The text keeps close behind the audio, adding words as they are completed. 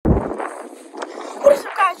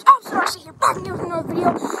back to another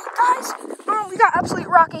video. Guys, we got Absolute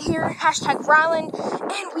Rocket here, hashtag Ryland,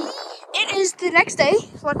 and it is the next day,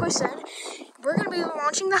 like I said. We're going to be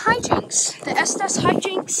launching the hijinks, the Estes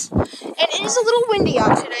hijinks, and it is a little windy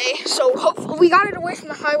out today, so hopefully, we got it away from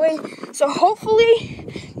the highway, so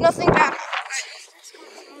hopefully nothing bad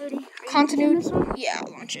happens. Continuity? Yeah,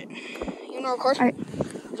 I'll launch it. You know, of course. Alright.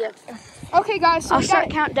 Yep. Okay, guys, so I'll start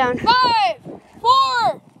countdown. 5,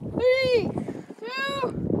 4, 3, 2,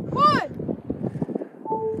 1.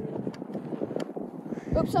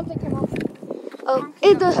 Oops, something came off. Oh,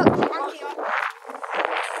 the hook.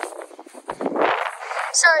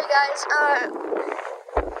 Sorry, guys.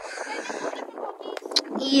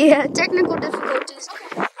 Yeah, technical difficulties.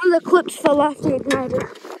 Okay. And the clips fell off the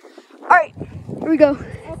igniter. Alright, here we go.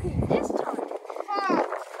 Okay, this time. 5,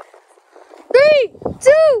 3,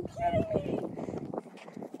 2.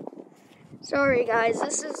 Sorry, guys.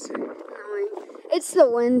 This is annoying. It's the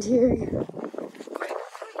wind here.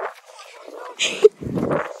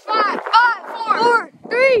 5, 4,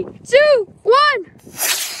 3, 2, 1.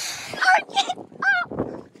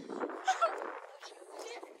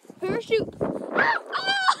 Parachute.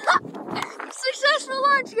 Successful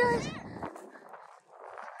launch, guys.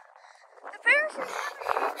 the parachute.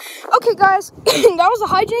 Okay, guys, that was the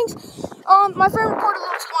hijinks. My friend recorded a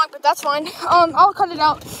little too long, but that's fine. I'll cut it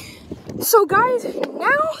out. So, guys,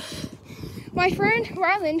 now my friend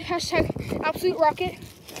Ryland, hashtag Absolute Rocket,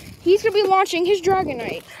 he's gonna be launching his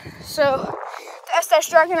Dragonite. So, the Estes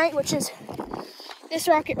Dragonite, which is this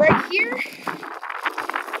rocket right here.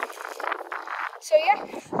 So yeah,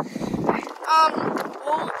 we'll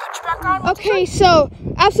put you back on. Okay, so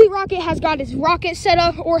Absolute Rocket has got his rocket set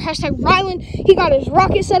up, or hashtag Ryland, he got his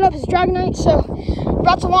rocket set up, his Dragonite. So we're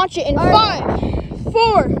about to launch it in 5,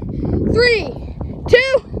 4, 3,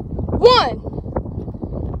 2, 1.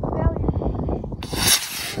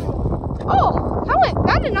 Oh,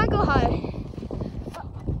 that did not go high.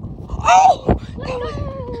 Oh,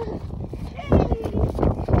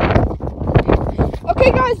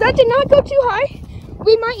 okay, guys, that did not go too high.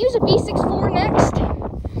 We might use a B64 next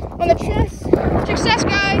on the chest. Success,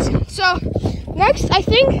 guys. So, next, I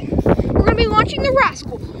think we're going to be launching the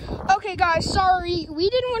Rascal. Okay, guys, sorry. We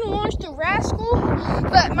didn't want to launch the Rascal,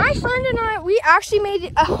 but my friend and I, we actually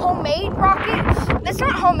made a homemade rocket. It's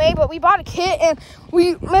not homemade, but we bought a kit, and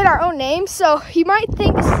we made our own name. So, you might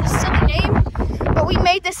think this is a silly name, but we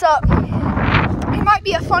made this up. It might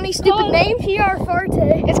be a funny, stupid name. PR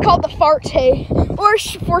Farte. It's called the Farte, or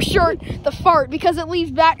for short, the Fart, because it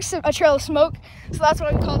leaves back a trail of smoke. So that's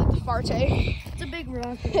why we called it the Farte. It's a big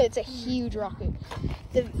rocket. It's a huge rocket.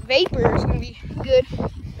 The Vapor is going to be good.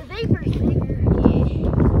 The Vapor's bigger.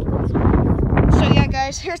 So yeah,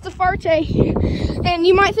 guys, here's the Farte. And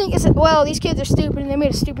you might think, well, these kids are stupid and they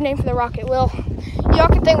made a stupid name for the rocket. Well, y'all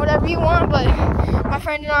can think whatever you want, but my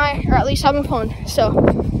friend and I are at least having fun. So,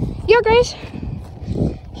 yeah, guys.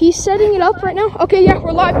 He's setting it up right now. Okay, yeah,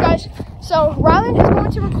 we're live, guys. So Ryland is going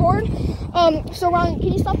to record. So Ryland,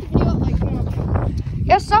 can you stop the video?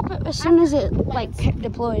 Yeah, stop it as soon as it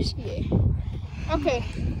deploys. Yeah. Okay.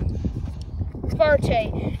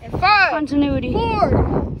 Farte. And 5, Continuity.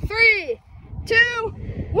 4, 3, 2,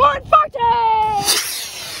 1. Farte!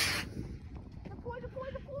 Deploy.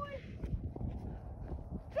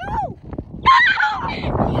 Go!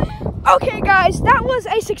 Okay, guys, that was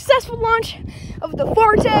a successful launch of the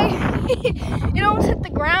Farte. It almost hit the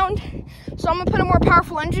ground, so I'm gonna put a more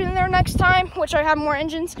powerful engine in there next time, which I have more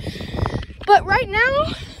engines. But right now,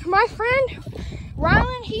 my friend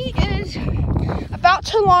Ryland, he is about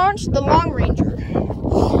to launch the Long Ranger.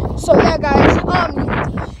 So yeah, guys,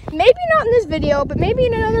 maybe not in this video, but maybe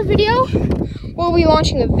in another video, we'll be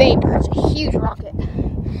launching the Vapor. It's a huge rocket.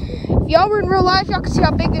 If y'all were in real life, y'all can see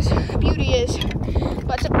how big this beauty is.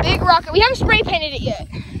 But it's a big rocket. We haven't spray painted it yet.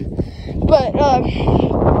 But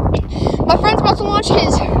my friend's about to launch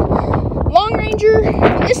his Long Ranger.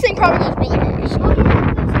 And this thing probably goes really good. So,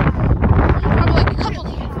 probably like a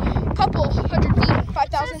couple hundred feet,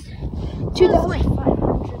 5,000, 2,000,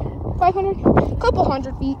 500, couple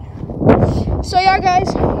hundred feet. So yeah,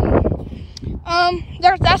 guys,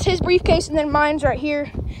 that's his briefcase, and then mine's right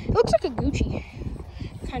here. It looks like a Gucci,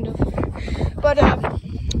 kind of. But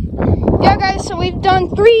yeah, guys, so we've done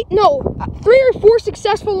 3 or 4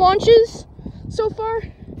 successful launches so far.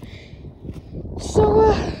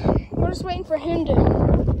 So we're just waiting for him to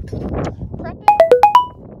prep it,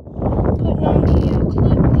 putting on the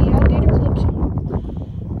alligator clips,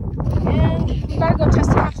 and we gotta go test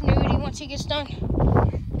the continuity once he gets done.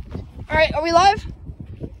 All right, are we live?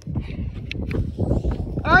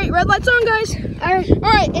 All right, red light's on, guys. All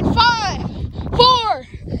right, in 5, 4,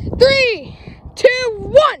 3, 2,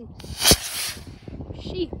 1.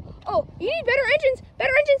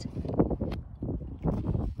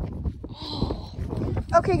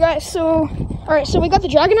 guys, so alright, so we got the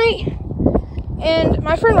Dragonite, and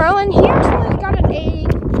my friend Rylan, he actually got an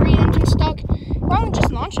A3 engine stuck. Rylan,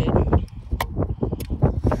 just launch it.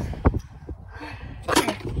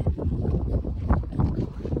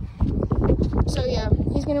 So yeah,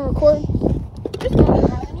 he's gonna record. Just go ahead,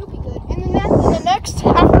 Rylan, you'll be good. And then the next,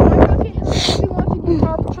 after my rocket, he'll be launching the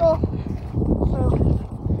Power Patrol.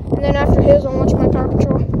 And then after his, I'll launch my Power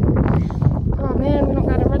Patrol. Oh man, we don't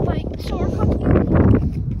got a red light, so we're fucking.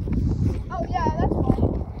 Oh yeah, that's fine.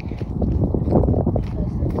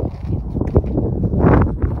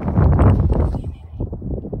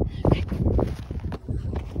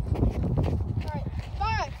 Alright,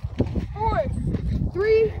 5, 4,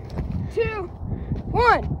 3, 2,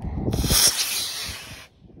 1.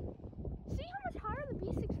 See how much higher the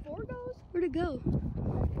B64 goes? Where'd it go?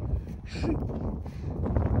 I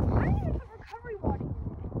didn't even put recovery water.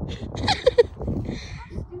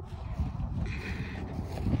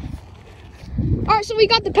 Alright, so we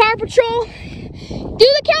got the Power Patrol. Do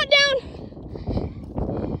the countdown.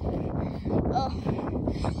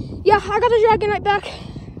 Yeah, I got the Dragonite back.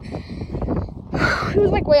 It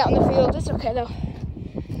was like way out in the field. It's okay though.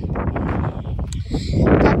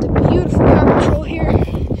 Got the beautiful Power Patrol here.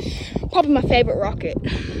 Probably my favorite rocket.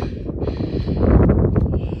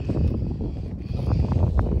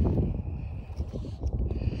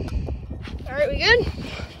 Alright, we good?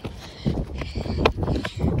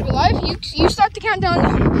 We're live. You start the countdown.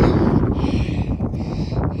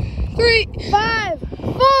 3, 5,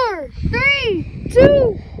 4, 3,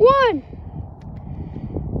 2, 1.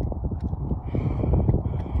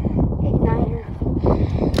 Igniter.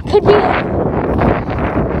 Could be.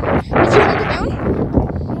 Did you hold it down?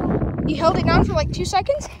 You held it down for like 2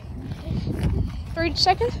 seconds? 3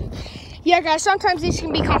 seconds? Yeah, guys, sometimes these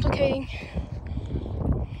can be complicating.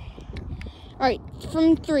 Alright,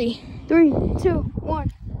 from 3. 3, 2,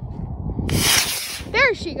 1.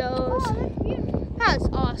 There she goes. Oh, that's beautiful. That's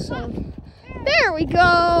awesome. There we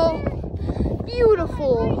go.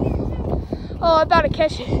 Beautiful. Oh, I'm about to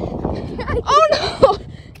catch it. Oh no!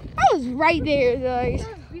 That was right there, guys.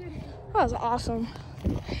 That was awesome.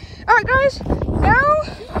 Alright, guys. Now,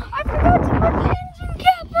 I forgot to put the engine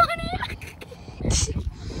cap on it.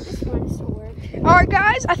 This one still works. alright,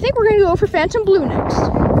 guys. I think we're going to go for Phantom Blue next.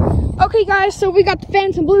 Okay, guys. So we got the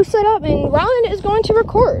Phantom Blue set up, and Rylan is going to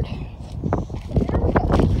record.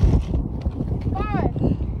 5,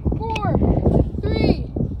 4, 3,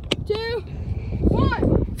 2,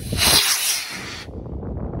 1.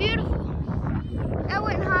 Beautiful. That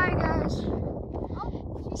went high, guys.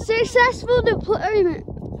 Successful deployment.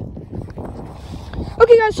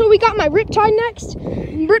 Okay, guys, so we got my Riptide next.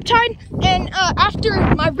 Riptide, and after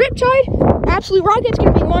my Riptide, Absolute Rocket's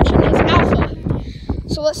going to be launching his Alpha.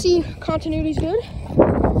 So let's see if continuity's good.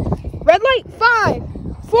 Red light, 5,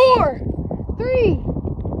 4, 3,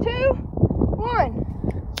 2, 1.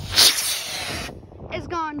 It's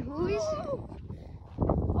gone. Louise.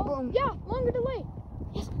 Oh, yeah, longer delay.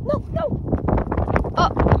 Yes, no.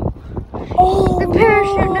 The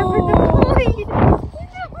parachute never deployed.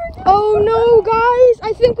 Oh no, guys!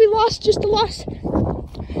 I think we lost just the last.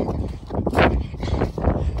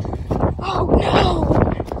 Oh no!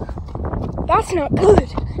 That's not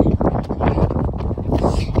good.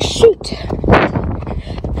 Shoot.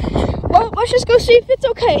 Well, let's just go see if it's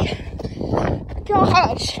okay.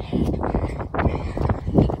 Gosh.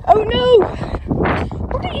 Oh no!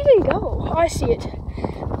 Where did it even go? Oh, I see it.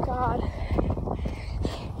 God.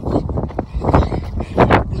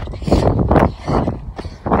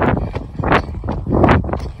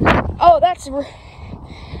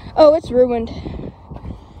 Oh, it's ruined.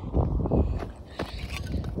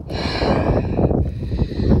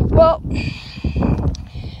 Well,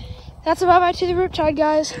 that's a bye-bye to the Riptide,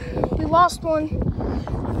 guys. We lost one.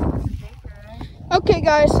 Okay,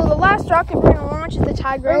 guys, so the last rocket we're going to launch is the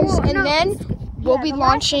Tigers, and then we'll be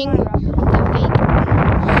launching the Vapor.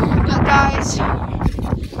 But, guys,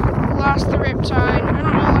 we lost the Riptide. I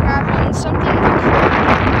don't know what happened. Something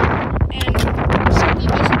and something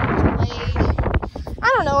basically delayed. I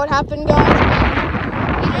don't know what happened, guys.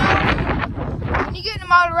 But, you know, when you get in a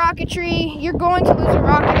model rocketry, you're going to lose a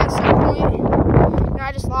rocket at some point. And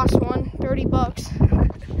I just lost one, $30.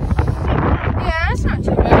 Yeah, that's not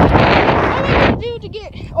too bad. All I gotta do to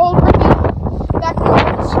get old Rippy back in the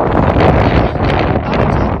woods.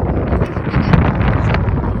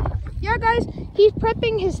 Yeah, guys, he's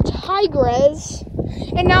prepping his Tigres.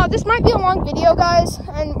 And now, this might be a long video, guys,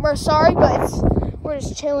 and we're sorry, but we're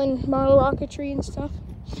just chilling model rocketry and stuff.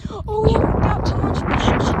 Oh, we haven't got too much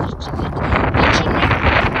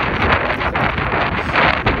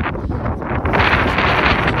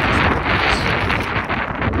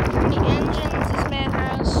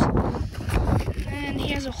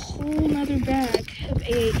whole nother bag of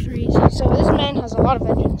AH3s. So this man has a lot of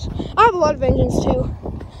engines. I have a lot of engines too.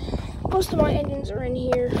 Most of my engines are in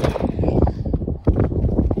here.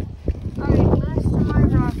 Alright, last of my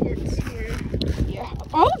rockets here. Yeah,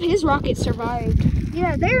 all of his rockets survived.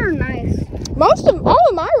 Yeah, they're nice. All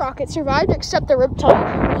of my rockets survived except the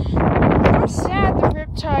Riptide. I'm sad the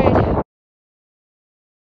Riptide.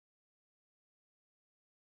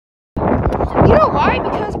 You know why?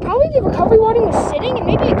 Because probably the recovery wadding was sitting and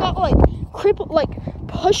maybe it got like crippled, like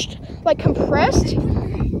pushed, like compressed,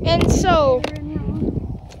 and so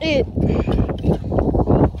it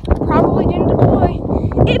probably didn't deploy.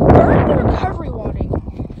 It burned the recovery wadding.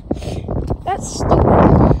 That's stupid.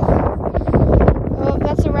 Oh,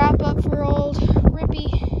 that's a wrap up for old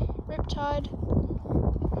Riptide.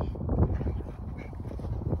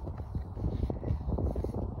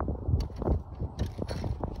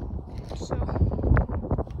 So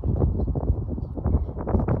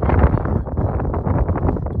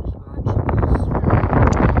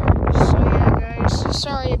yeah, guys.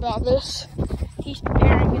 Sorry about this. He's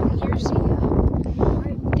preparing it.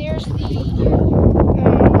 There's the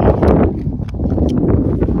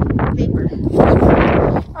vapor.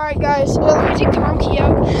 Alright guys, let me take the arm key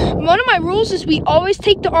out. One of my rules is we always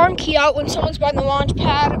take the arm key out when someone's by the launch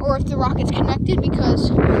pad or if the rocket's connected because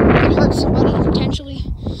it could hurt somebody potentially.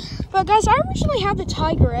 But guys, I originally had the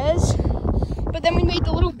Tigrez, but then we made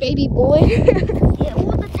the little baby boy. Yeah,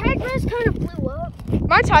 well, the Tigrez kind of blew up.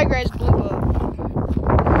 My Tigrez blew up.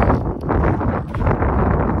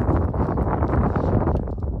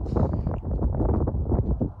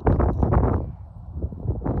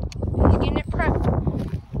 He's getting it prepped.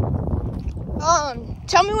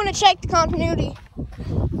 Tell me when to check the continuity.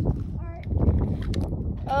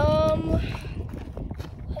 Alright.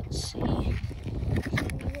 Let's see.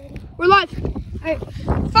 We're live. Alright.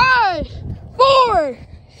 5, 4,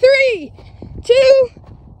 3, 2,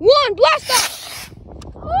 1. Blast off!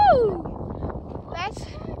 Woo! That's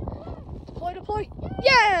deploy.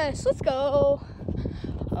 Yes, let's go.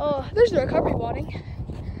 Oh, there's the recovery wadding.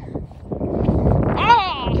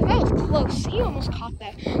 Ah, that was close. He almost caught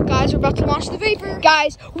that. Guys, we're about to launch the vapor.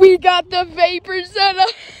 Guys, we got the vapor set up.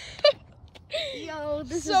 Yo,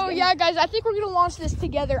 this So yeah, guys, I think we're gonna launch this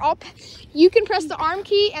together. You can press the arm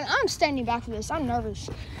key, and I'm standing back for this. I'm nervous.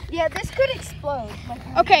 Yeah, this could explode.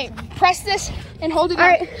 Okay, press this and hold it All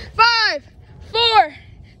down. right. 5, 4,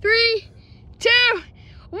 3, 2,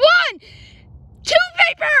 1. 2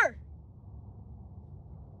 vapor.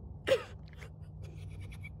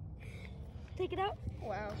 Take it out.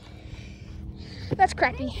 Wow, that's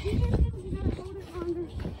crappy.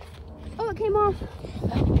 Oh, it came off.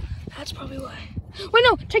 That's probably why. Wait,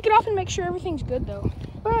 no, take it off and make sure everything's good though.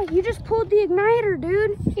 Bro, you just pulled the igniter,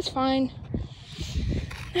 dude. It's fine.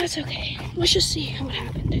 That's okay. Let's just see what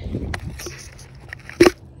happened.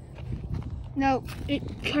 No, it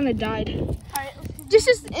kind of died. All right,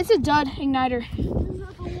 It's a dud igniter.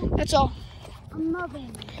 That's all.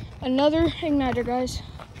 Another igniter, guys.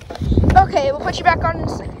 Okay, we'll put you back on in a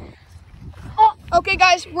second. Oh, okay,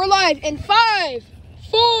 guys, we're live in 5,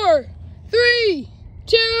 4, 3,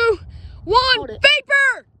 2, 1.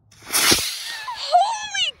 Vapor!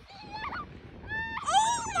 Holy!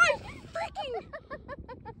 Oh my freaking!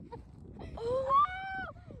 Oh!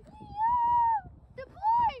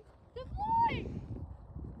 Deploy!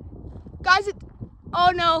 Guys,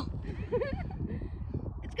 oh no!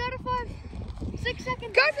 it's got a 5-6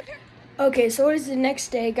 second. Guys, okay, so it is the next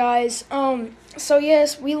day, guys. So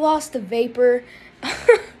yes, we lost the vapor.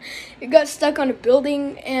 It got stuck on a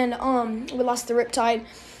building, and we lost the Riptide.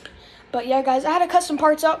 But yeah, guys, I had to cut some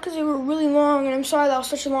parts out because they were really long, and I'm sorry that was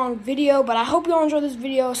such a long video. But I hope you all enjoyed this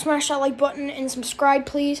video. Smash that like button and subscribe,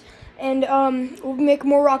 please. And we'll make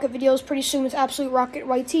more rocket videos pretty soon with Absolute Rocket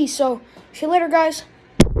YT. So see you later, guys.